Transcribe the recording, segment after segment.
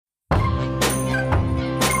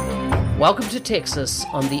Welcome to Texas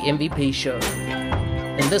on the MVP Show.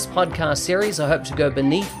 In this podcast series, I hope to go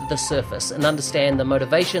beneath the surface and understand the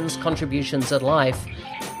motivations, contributions, and life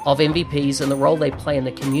of MVPs and the role they play in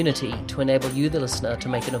the community to enable you, the listener, to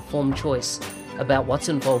make an informed choice about what's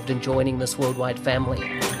involved in joining this worldwide family.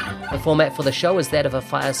 The format for the show is that of a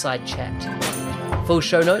fireside chat. Full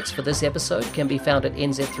show notes for this episode can be found at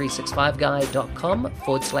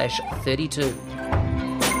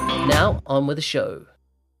nz365guy.com/32. Now, on with the show.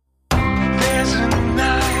 There's a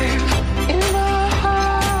knife in my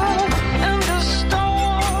heart and a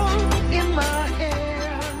storm in my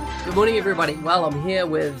hand. Good morning, everybody. Well, I'm here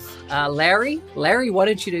with Larry. Larry, why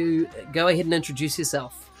don't you go ahead and introduce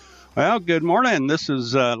yourself? Well, good morning. This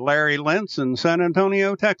is Larry Lentz in San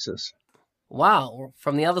Antonio, Texas. Wow,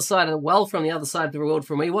 from the other side of the world from me.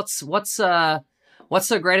 What's so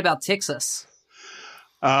great about Texas?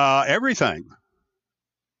 Everything.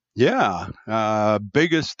 Yeah,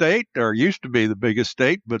 biggest state, or used to be the biggest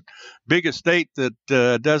state, but biggest state that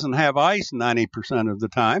doesn't have ice 90% of the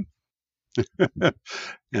time.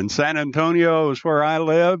 And San Antonio is where I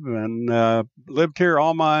live, and lived here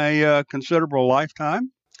all my considerable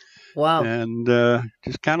lifetime. Wow. And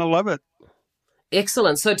just kind of love it.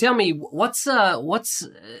 Excellent. So tell me, what's I've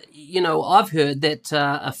heard that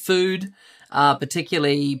a food,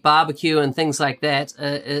 particularly barbecue and things like that,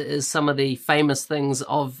 is some of the famous things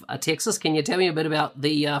of Texas. Can you tell me a bit about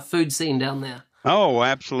the food scene down there? Oh,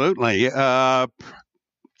 absolutely. Down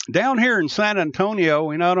here in San Antonio,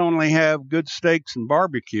 we not only have good steaks and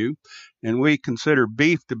barbecue, and we consider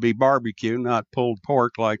beef to be barbecue, not pulled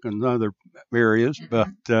pork like in other areas, but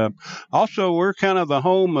also we're kind of the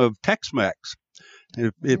home of Tex-Mex.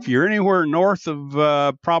 If you're anywhere north of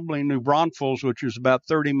probably New Braunfels, which is about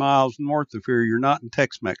 30 miles north of here, you're not in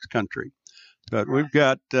Tex-Mex country. But we've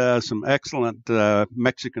got some excellent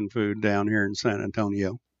Mexican food down here in San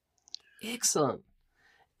Antonio. Excellent.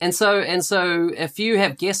 And so, if you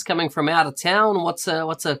have guests coming from out of town, what's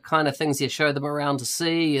the kind of things you show them around to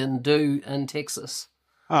see and do in Texas?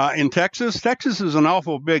 In Texas is an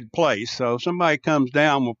awful big place. So if somebody comes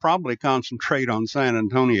down, we'll probably concentrate on San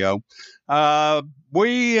Antonio. The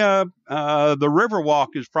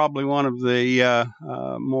Riverwalk is probably one of the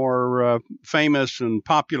more famous and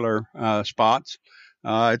popular spots.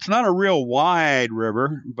 It's not a real wide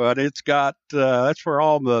river, but it's got that's where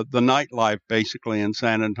all the nightlife basically in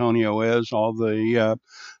San Antonio is, all the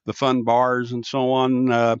fun bars and so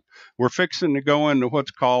on. We're fixing to go into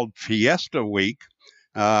what's called Fiesta Week.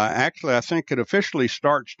 Actually, I think it officially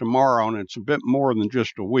starts tomorrow, and it's a bit more than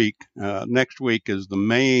just a week. Next week is the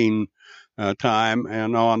main time,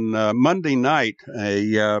 and on Monday night,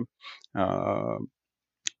 a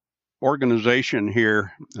organization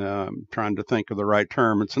here, I'm trying to think of the right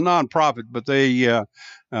term. It's a nonprofit, but they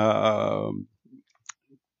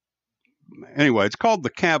anyway, it's called the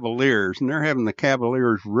Cavaliers, and they're having the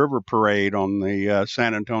Cavaliers River Parade on the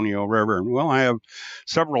San Antonio River. And we'll have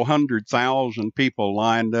several 100,000 people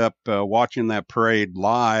lined up watching that parade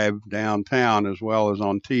live downtown as well as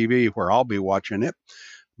on TV, where I'll be watching it.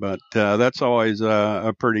 But that's always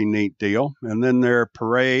a pretty neat deal. And then there are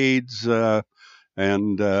parades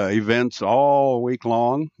and events all week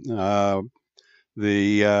long. The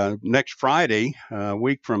next Friday, a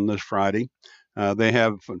week from this Friday, they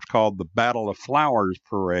have what's called the Battle of Flowers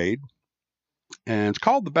Parade. And it's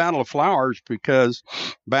called the Battle of Flowers because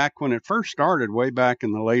back when it first started, way back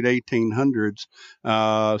in the late 1800s,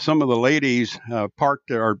 some of the ladies parked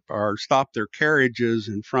or stopped their carriages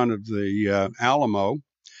in front of the Alamo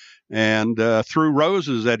and threw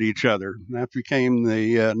roses at each other. That became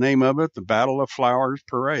the name of it, the Battle of Flowers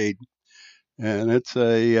Parade. And it's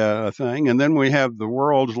a thing. And then we have the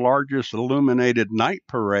world's largest illuminated night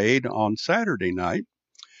parade on Saturday night.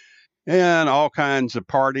 And all kinds of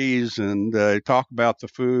parties and talk about the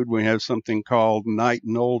food. We have something called Night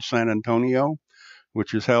in Old San Antonio,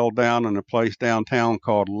 which is held down in a place downtown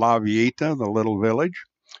called La Villita, the little village.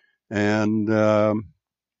 And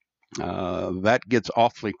that gets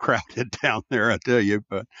awfully crowded down there, I tell you.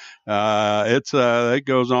 But it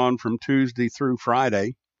goes on from Tuesday through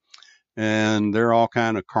Friday. And there are all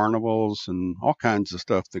kinds of carnivals and all kinds of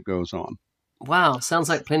stuff that goes on. Wow, sounds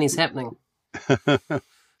like plenty's happening.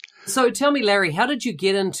 So tell me, Larry, how did you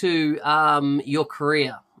get into your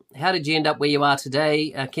career? How did you end up where you are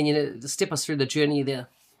today? Can you step us through the journey there?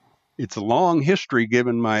 It's a long history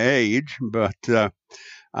given my age, but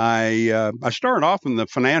I started off in the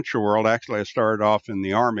financial world. Actually, I started off in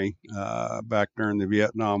the Army back during the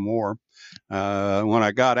Vietnam War. When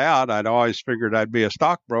I got out, I'd always figured I'd be a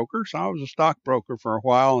stockbroker. So I was a stockbroker for a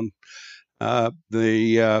while and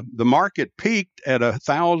The market peaked at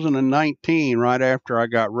 1,019 right after I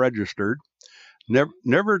got registered.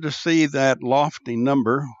 Never to see that lofty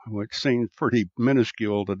number, which seems pretty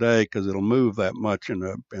minuscule today because it'll move that much in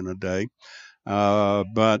a day.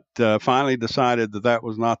 But finally decided that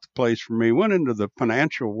was not the place for me. Went into the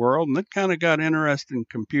financial world and then kind of got interested in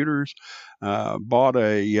computers. Bought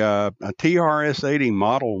a TRS-80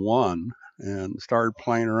 Model 1 and started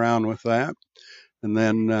playing around with that. And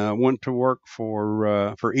then went to work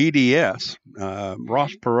for EDS,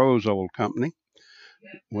 Ross Perot's old company.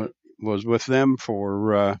 Was with them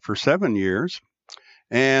for 7 years,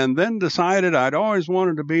 and then decided I'd always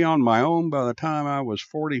wanted to be on my own by the time I was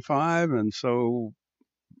 45, and so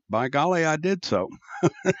by golly, I did so.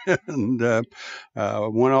 And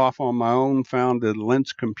went off on my own, founded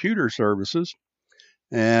Lentz Computer Services,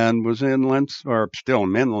 and was in Lentz, or still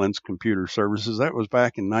am in Lentz Computer Services. That was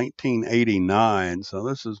back in 1989. So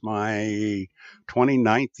this is my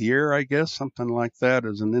 29th year, I guess, something like that,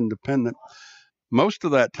 as an independent. Most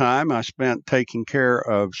of that time I spent taking care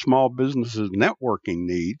of small businesses' networking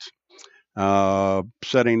needs,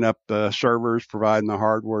 setting up the servers, providing the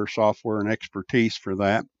hardware, software, and expertise for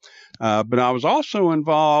that. But I was also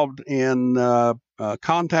involved in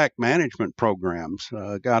contact management programs.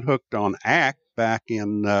 Got hooked on ACT back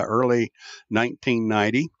in early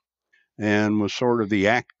 1990 and was sort of the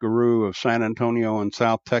ACT guru of San Antonio and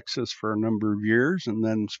South Texas for a number of years, and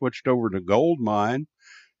then switched over to GoldMine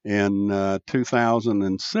in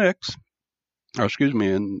 2006, or excuse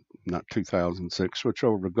me, in not 2006, switched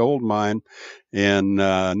over to GoldMine in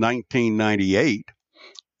 1998,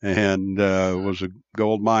 and was a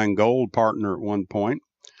GoldMine Gold partner at one point.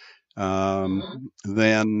 Then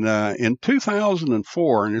in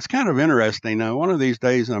 2004, and it's kind of interesting. Now, one of these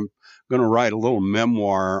days, I'm going to write a little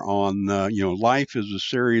memoir on, life is a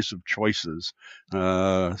series of choices,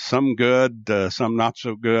 some good, some not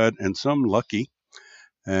so good, and some lucky.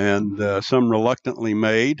 And some reluctantly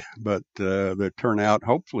made, but that turn out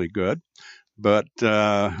hopefully good. But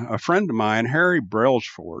a friend of mine, Harry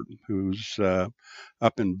Brailsford, who's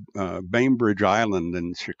up in Bainbridge Island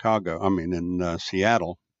in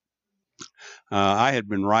Seattle, I had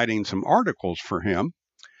been writing some articles for him.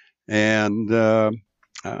 And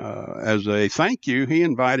as a thank you, he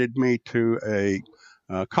invited me to a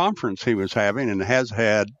conference he was having and has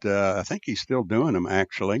had, I think he's still doing them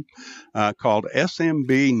actually, called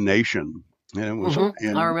SMB Nation. And it was,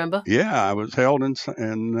 I remember. Yeah, it was held in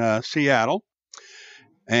Seattle.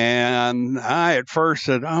 And I at first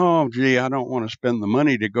said, "Oh, gee, I don't want to spend the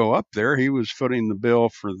money to go up there." He was footing the bill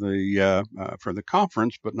for the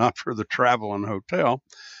conference, but not for the travel and hotel.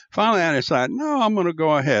 Finally, I decided, no, I'm going to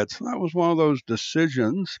go ahead. So that was one of those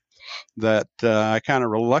decisions that I kind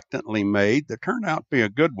of reluctantly made that turned out to be a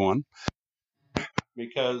good one,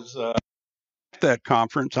 because at that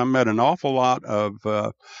conference I met an awful lot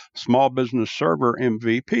of small business server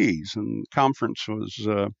MVPs, and the conference was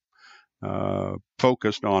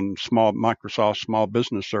focused on Microsoft Small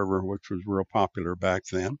Business Server, which was real popular back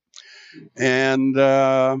then. And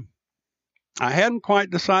I hadn't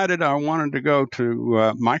quite decided I wanted to go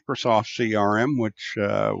to Microsoft CRM, which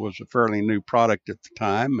was a fairly new product at the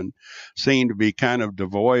time and seemed to be kind of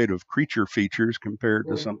devoid of creature features compared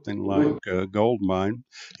to something like GoldMine.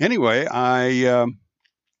 Anyway, I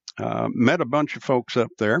met a bunch of folks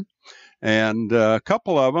up there, and a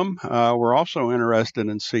couple of them were also interested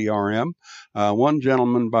in CRM. One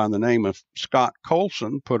gentleman by the name of Scott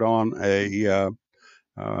Colson put on a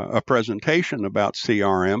presentation about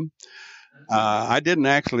CRM. I didn't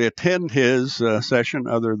actually attend his session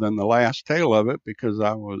other than the last tail of it, because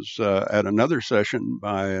I was at another session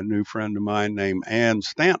by a new friend of mine named Ann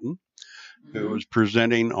Stanton, who was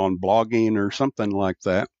presenting on blogging or something like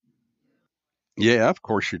that. Yeah, of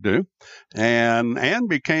course you do. And Ann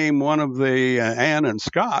became one of the, Ann and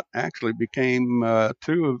Scott actually became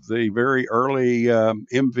two of the very early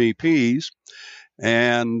MVPs.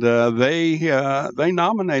 And they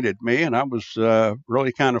nominated me, and I was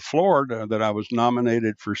really kind of floored that I was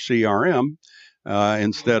nominated for CRM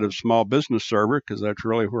instead of Small Business Server, because that's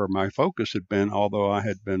really where my focus had been, although I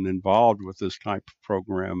had been involved with this type of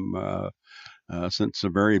program since the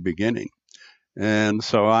very beginning. And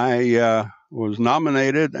so I was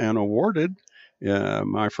nominated and awarded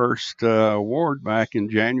my first award back in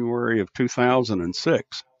January of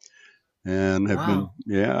 2006. And have been,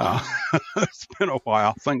 it's been a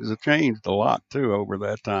while. Things have changed a lot too over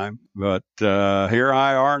that time. But here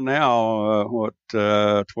I are now,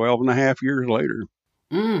 12 and a half years later.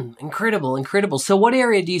 Incredible, incredible. So what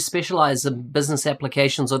area do you specialize in, business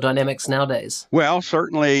applications or Dynamics nowadays? Well,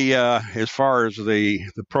 certainly, as far as the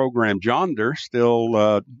program yonder,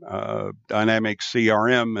 still Dynamics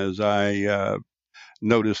CRM, as I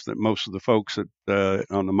noticed that most of the folks on the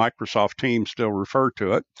Microsoft team still refer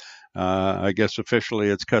to it. I guess officially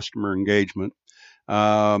it's customer engagement.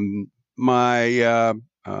 My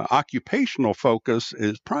occupational focus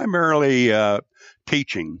is primarily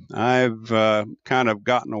teaching. I've kind of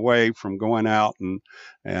gotten away from going out and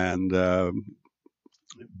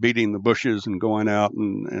beating the bushes and going out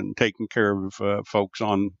and taking care of folks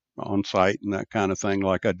on site and that kind of thing,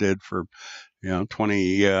 like I did for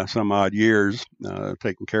 20 some odd years,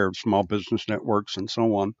 taking care of small business networks and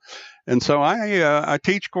so on. And so I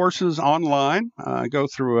teach courses online. I go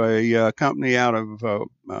through a company out of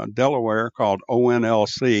Delaware called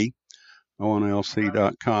ONLC,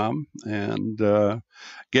 onlc.com, and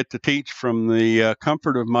get to teach from the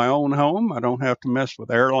comfort of my own home. I don't have to mess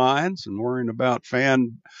with airlines and worrying about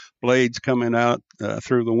fan blades coming out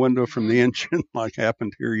through the window from the engine like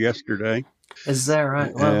happened here yesterday. Is that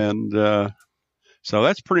right? Wow. And so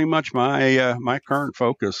that's pretty much my my current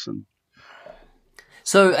focus. And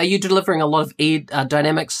so are you delivering a lot of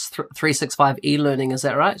Dynamics 365 e-learning, is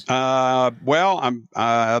that right? Well,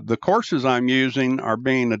 the courses I'm using are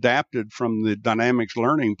being adapted from the Dynamics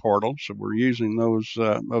Learning Portal. So we're using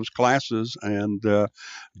those classes and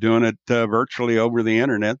doing it virtually over the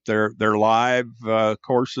internet. They're live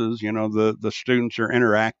courses. The students are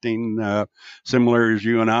interacting similar as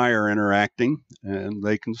you and I are interacting, and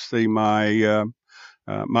they can see my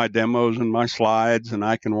demos and my slides, and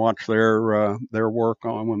I can watch their work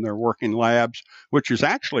on when they're working labs, which is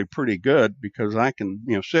actually pretty good because I can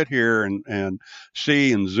sit here and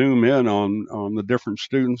see and zoom in on the different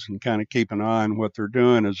students and kind of keep an eye on what they're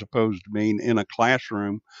doing, as opposed to being in a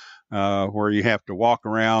classroom where you have to walk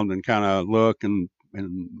around and kind of look and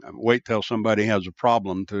wait till somebody has a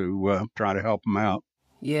problem to try to help them out.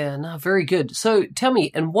 Yeah, no, very good. So tell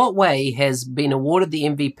me, in what way has been awarded the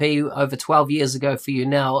MVP over 12 years ago for you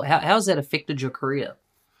now? How has that affected your career?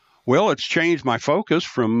 Well, it's changed my focus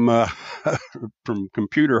from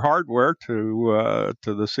computer hardware to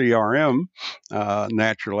the CRM.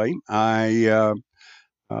 Naturally,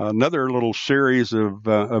 another little series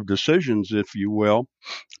of decisions, if you will.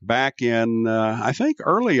 Back in, I think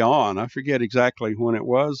early on, I forget exactly when it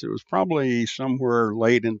was. It was probably somewhere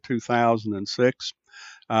late in 2006.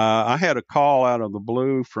 I had a call out of the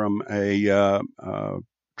blue from a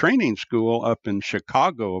training school up in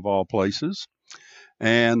Chicago, of all places,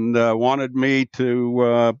 and wanted me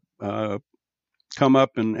to come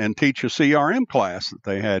up and teach a CRM class that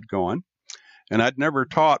they had going. And I'd never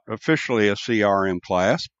taught officially a CRM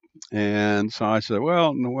class. And so I said,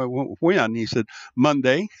 well, when? He said,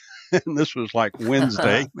 Monday. And this was like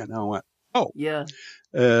Wednesday. And I went, oh. Yeah.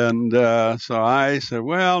 And so I said,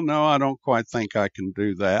 well, no, I don't quite think I can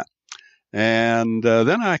do that. And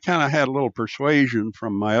then I kind of had a little persuasion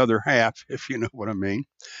from my other half, if you know what I mean.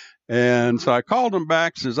 And so I called him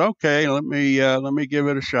back, says, okay, let me give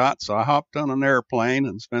it a shot. So I hopped on an airplane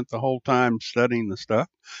and spent the whole time studying the stuff.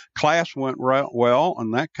 Class went well,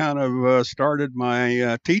 and that kind of started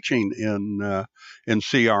my teaching in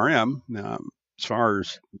CRM. As far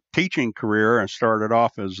as teaching career, I started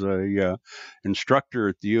off as a instructor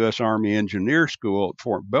at the U.S. Army Engineer School at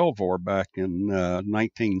Fort Belvoir back in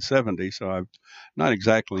 1970. So I'm not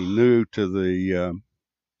exactly new to the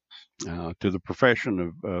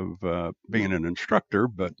profession of being an instructor,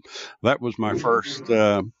 but that was my first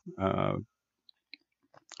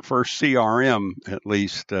CRM, at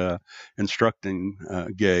least, instructing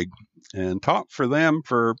gig, and taught for them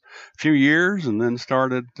for a few years, and then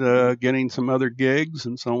started getting some other gigs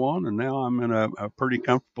and so on. And now I'm in a pretty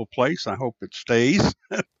comfortable place. I hope it stays.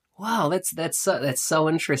 Wow, that's so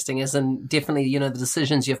interesting. As in, definitely, the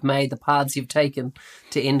decisions you've made, the paths you've taken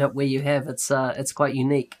to end up where you have. It's quite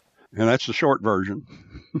unique. And that's the short version.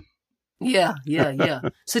 Yeah.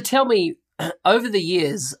 So tell me, over the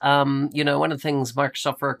years, one of the things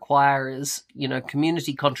Microsoft require is,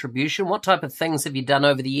 community contribution. What type of things have you done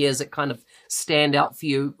over the years that kind of stand out for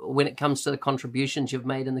you when it comes to the contributions you've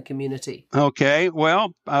made in the community? Okay.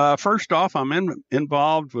 Well, first off, I'm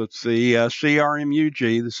involved with the CRMUG,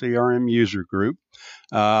 the CRM User Group.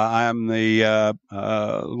 I'm the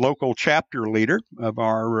local chapter leader of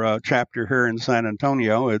our chapter here in San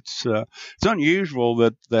Antonio. It's unusual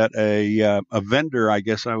that a vendor, I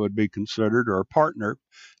guess I would be considered, or a partner,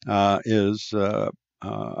 is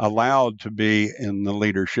allowed to be in the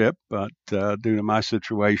leadership. But due to my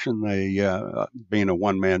situation, they being a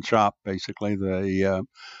one-man shop, basically, they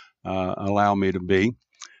allow me to be.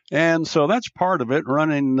 And so that's part of it,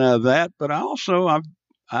 running that. But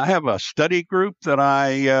I have a study group that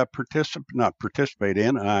I not participate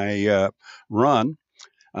in. I run.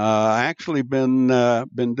 I actually been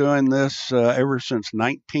doing this ever since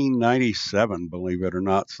 1997, believe it or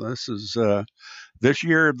not. So this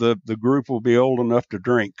year the group will be old enough to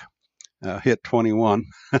drink. Hit 21.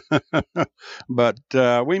 But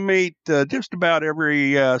we meet just about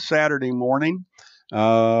every Saturday morning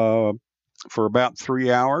for about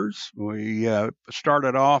 3 hours. We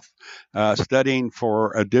started off studying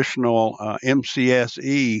for additional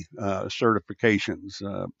MCSE certifications.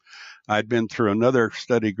 I'd been through another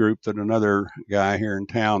study group that another guy here in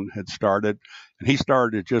town had started, and he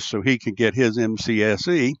started it just so he could get his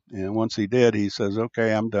MCSE. And once he did, he says,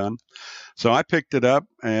 okay, I'm done. So I picked it up,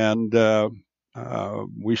 and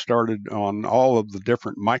we started on all of the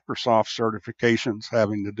different Microsoft certifications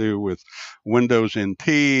having to do with Windows NT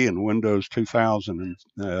and Windows 2000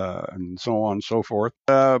 and so on and so forth.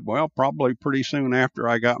 Well, probably pretty soon after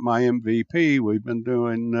I got my MVP, we've been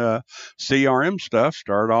doing CRM stuff.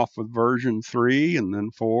 Started off with version 3 and then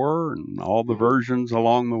 4 and all the versions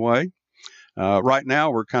along the way. Right now,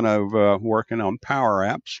 we're kind of working on Power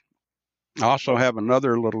Apps. I also have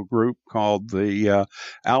another little group called the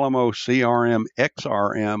Alamo CRM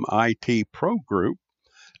XRM IT Pro Group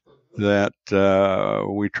that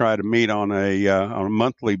we try to meet on a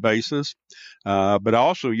monthly basis, but I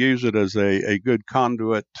also use it as a good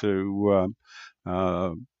conduit to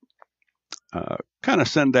kind of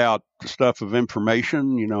send out stuff of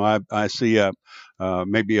information. You know, I see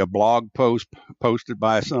maybe a blog post posted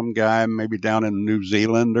by some guy, maybe down in New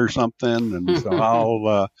Zealand or something, and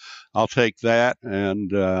so I'll take that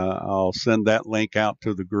and I'll send that link out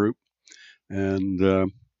to the group,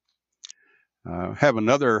 and have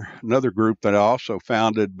another group that I also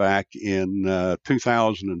founded back in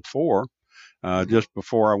 2004, just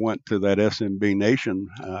before I went to that SMB Nation.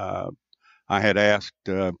 I had asked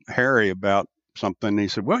Harry about something. He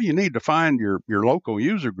said, well, you need to find your local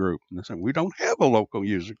user group. And I said, we don't have a local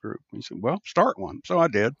user group. He said, well, start one. So I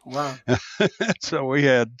did. Wow. So we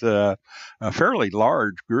had a fairly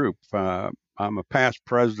large group. I'm a past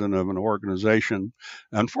president of an organization.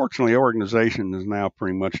 Unfortunately, the organization is now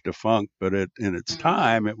pretty much defunct, but in its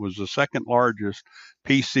time, it was the second largest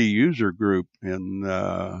PC user group in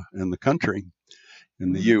the country,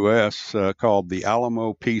 in the U.S., called the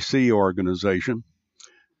Alamo PC Organization.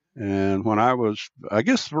 And when I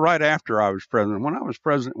guess right after I was president,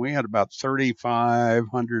 we had about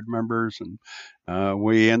 3,500 members, and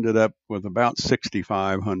we ended up with about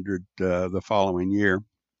 6,500 the following year.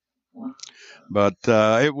 But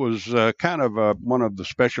it was kind of one of the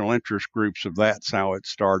special interest groups of that's how it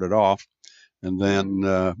started off. And then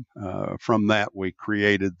from that, we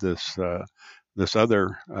created this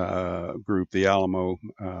other group, the Alamo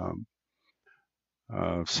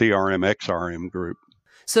CRM XRM group.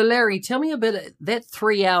 So, Larry, tell me a bit, that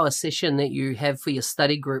 3-hour session that you have for your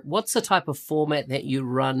study group, what's the type of format that you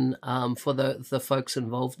run for the folks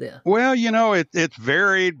involved there? Well, you know, it's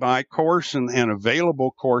varied by course and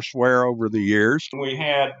available courseware over the years. We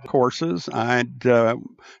had courses. I'd,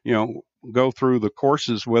 go through the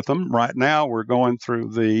courses with them. Right now, we're going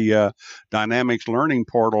through the Dynamics Learning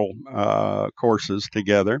Portal courses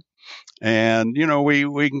together. And,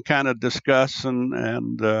 we can kind of discuss and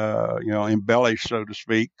embellish, so to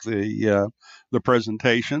speak, the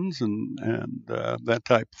presentations and that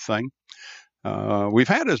type of thing. We've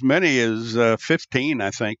had as many as 15,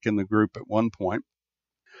 I think, in the group at one point,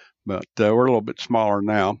 but we're a little bit smaller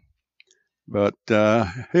now. But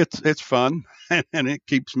it's fun, and it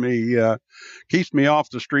keeps me off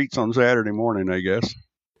the streets on Saturday morning, I guess.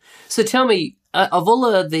 So tell me, of all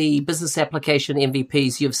of the business application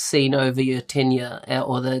MVPs you've seen over your tenure,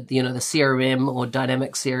 or the CRM or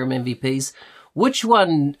Dynamics CRM MVPs, which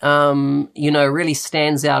one really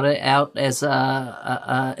stands out as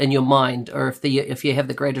in your mind, or if you have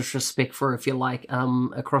the greatest respect for, if you like,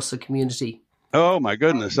 across the community? Oh my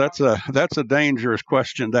goodness, that's a dangerous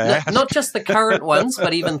question to ask. Not just the current ones,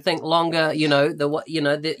 but even think longer. You've seen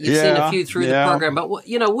a few through the program, but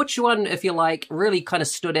which one, if you like, really kind of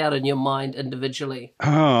stood out in your mind individually?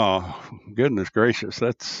 Oh goodness gracious,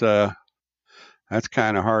 that's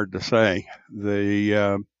kind of hard to say.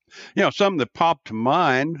 Some that popped to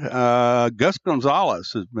mind. Gus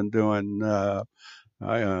Gonzalez has been doing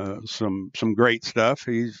some great stuff.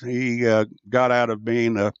 He got out of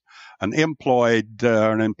being an employee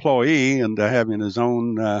into having his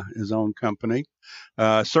own company.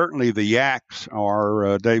 Certainly the Yaks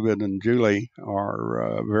are David and Julie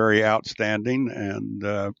are very outstanding,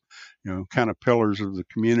 and kind of pillars of the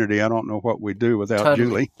community. I don't know what we do without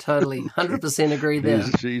Julie. Totally. 100% agree there.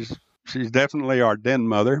 She's definitely our den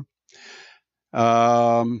mother.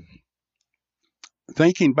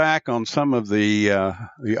 Thinking back on some of the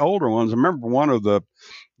older ones, I remember one of the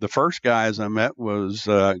first guys I met was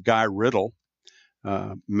Guy Riddle.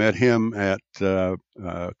 Met him at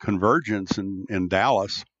Convergence in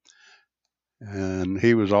Dallas, and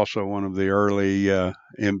he was also one of the early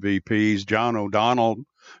MVPs. John O'Donnell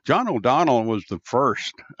was the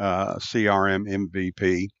first CRM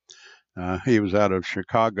MVP. He was out of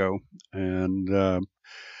Chicago, and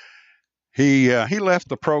he left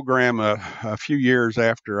the program a few years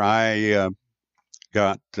after I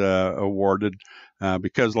got awarded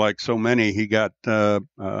because, like so many, he got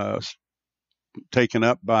taken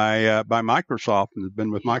up by Microsoft and has been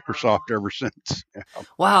with Microsoft ever since.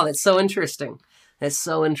 Wow, that's so interesting.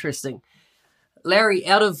 Larry,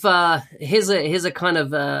 out of here's a kind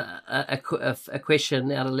of a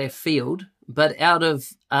question out of left field, but out of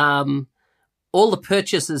all the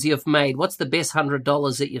purchases you've made, what's the best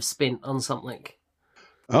 $100 that you've spent on something?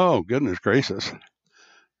 Oh, goodness gracious.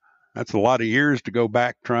 That's a lot of years to go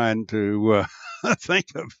back trying to think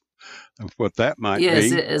of what that might be.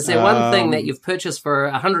 Is there one thing that you've purchased for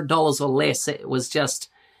 $100 or less? It was just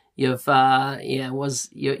you're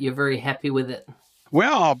very happy with it.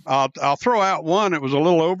 Well, I'll throw out one. It was a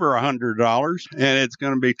little over $100, and it's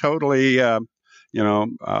going to be totally off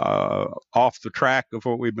the track of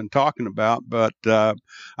what we've been talking about. But I've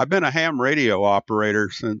been a ham radio operator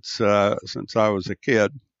since I was a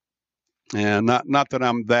kid. And not that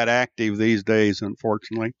I'm that active these days,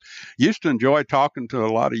 unfortunately. Used to enjoy talking to a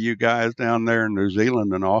lot of you guys down there in New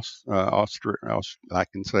Zealand and I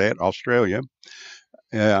can say it, Australia.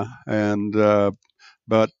 Yeah, and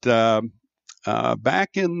but back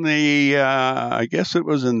in the I guess it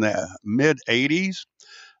was in the mid '80s,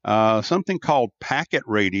 something called packet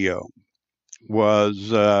radio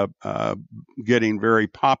was getting very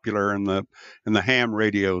popular in the ham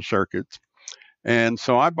radio circuits. And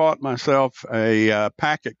so I bought myself a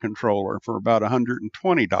packet controller for about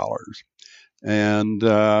 $120 and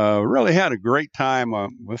really had a great time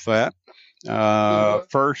with that.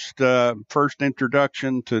 First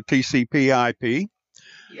introduction to TCP/IP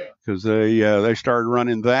because they started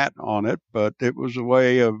running that on it, but it was a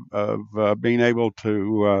way of being able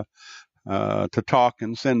to talk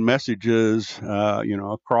and send messages,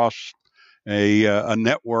 across a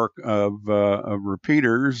network of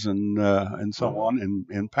repeaters and so on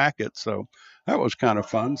in packets. So that was kind of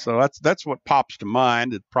fun. So that's what pops to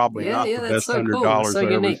mind. It's probably not the best $100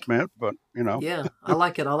 I ever spent, but Yeah, I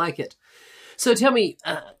like it. So tell me,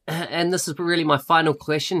 and this is really my final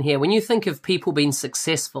question here. When you think of people being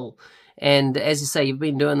successful, and as you say, you've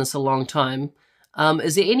been doing this a long time,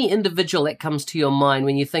 is there any individual that comes to your mind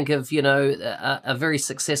when you think of, a very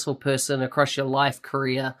successful person across your life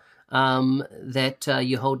career that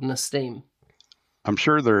you hold in esteem? I'm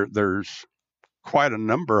sure there's quite a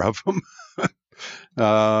number of them.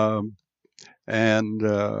 And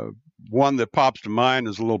one that pops to mind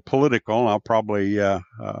is a little political. I'll probably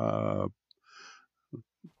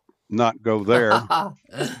not go there.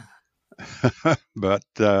 But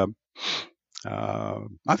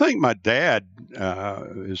I think my dad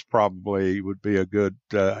would be a good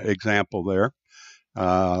example there.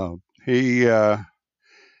 He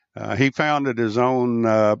founded his own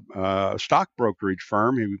stock brokerage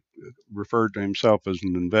firm. He referred to himself as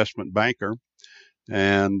an investment banker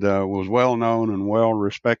and was well known and well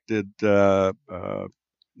respected not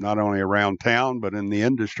only around town but in the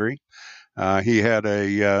industry. He had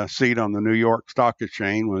a seat on the New York Stock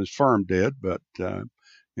Exchange when his firm did, but he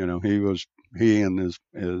and his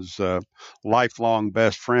lifelong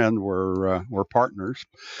best friend were partners.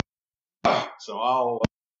 So I'll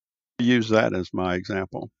use that as my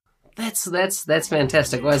example. That's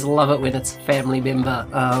fantastic. I always love it when it's a family member,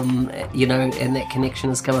 and that connection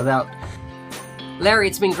has come about. Larry,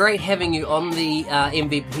 it's been great having you on the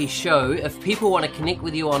MVP show. If people want to connect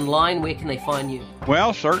with you online, where can they find you?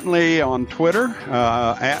 Well, certainly on Twitter,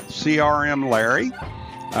 at CRM Larry.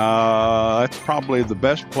 That's probably the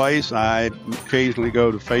best place. I occasionally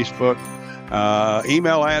go to Facebook.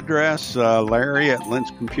 Email address,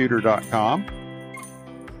 Larry@LentzComputer.com.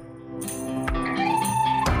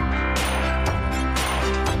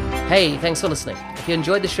 Hey, thanks for listening. If you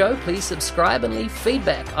enjoyed the show, please subscribe and leave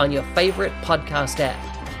feedback on your favorite podcast app.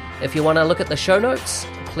 If you want to look at the show notes,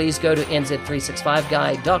 please go to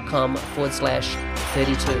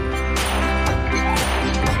nz365guy.com/32.